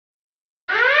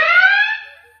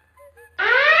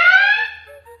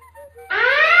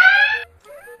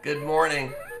Good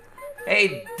morning.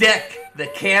 Hey, Dick, the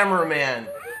cameraman.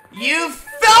 You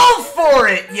fell for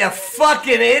it, you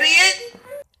fucking idiot!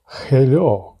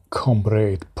 Hello,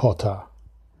 comrade Potter.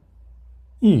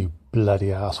 You bloody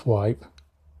asswipe.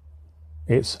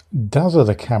 It's Dazza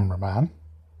the cameraman.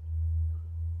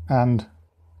 And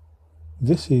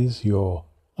this is your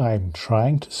I'm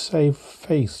trying to save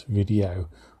face video,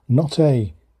 not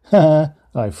a haha,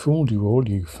 I fooled you all,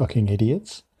 you fucking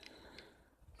idiots.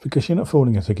 Because you're not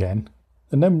fooling us again.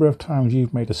 The number of times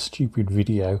you've made a stupid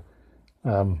video,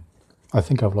 I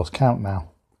think I've lost count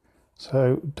now.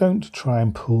 So don't try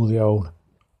and pull the old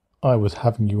I was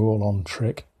having you all on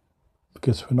trick,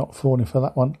 because we're not falling for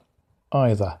that one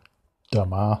either,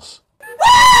 dumbass.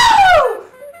 Woo!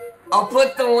 I'll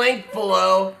put the link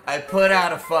below. I put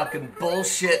out a fucking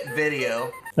bullshit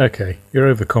video. Okay,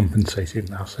 you're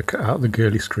overcompensating now, so cut out the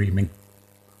girly screaming.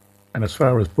 And as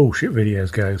far as bullshit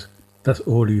videos goes, that's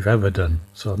all you've ever done,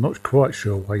 so I'm not quite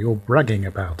sure why you're bragging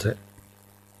about it.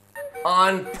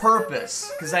 On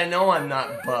purpose, because I know I'm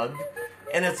not bugged,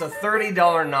 and it's a $30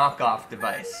 knockoff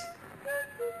device.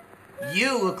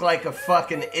 You look like a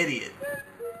fucking idiot.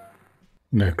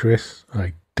 No, Chris,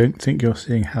 I don't think you're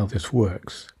seeing how this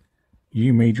works.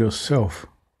 You made yourself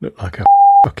look like a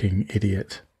fucking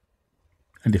idiot.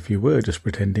 And if you were just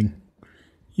pretending,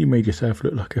 you made yourself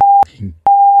look like a fucking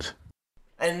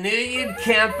I knew you'd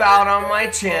camp out on my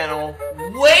channel,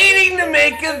 waiting to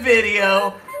make a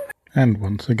video. And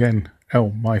once again, El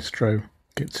Maestro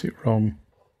gets it wrong.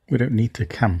 We don't need to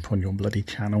camp on your bloody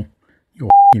channel.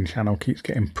 Your channel keeps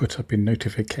getting put up in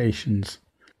notifications.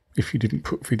 If you didn't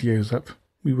put videos up,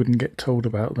 we wouldn't get told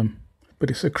about them. But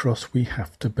it's a cross we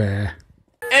have to bear.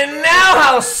 And now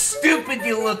how stupid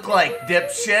you look like,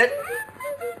 dipshit.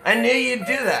 I knew you'd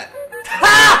do that.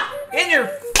 Ha! In your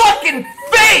fucking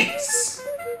face!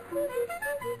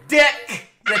 Dick,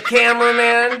 the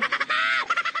cameraman.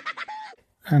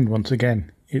 And once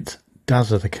again, it's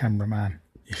Dazza the cameraman.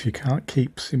 If you can't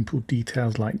keep simple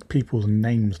details like people's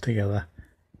names together,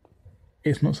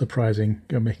 it's not surprising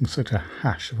you're making such a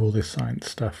hash of all this science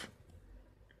stuff.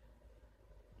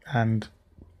 And,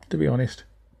 to be honest,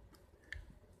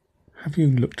 have you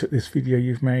looked at this video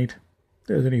you've made?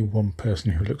 There's only one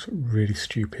person who looks really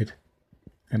stupid,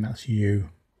 and that's you.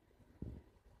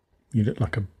 You look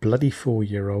like a bloody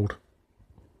 4-year-old.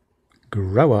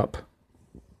 Grow up.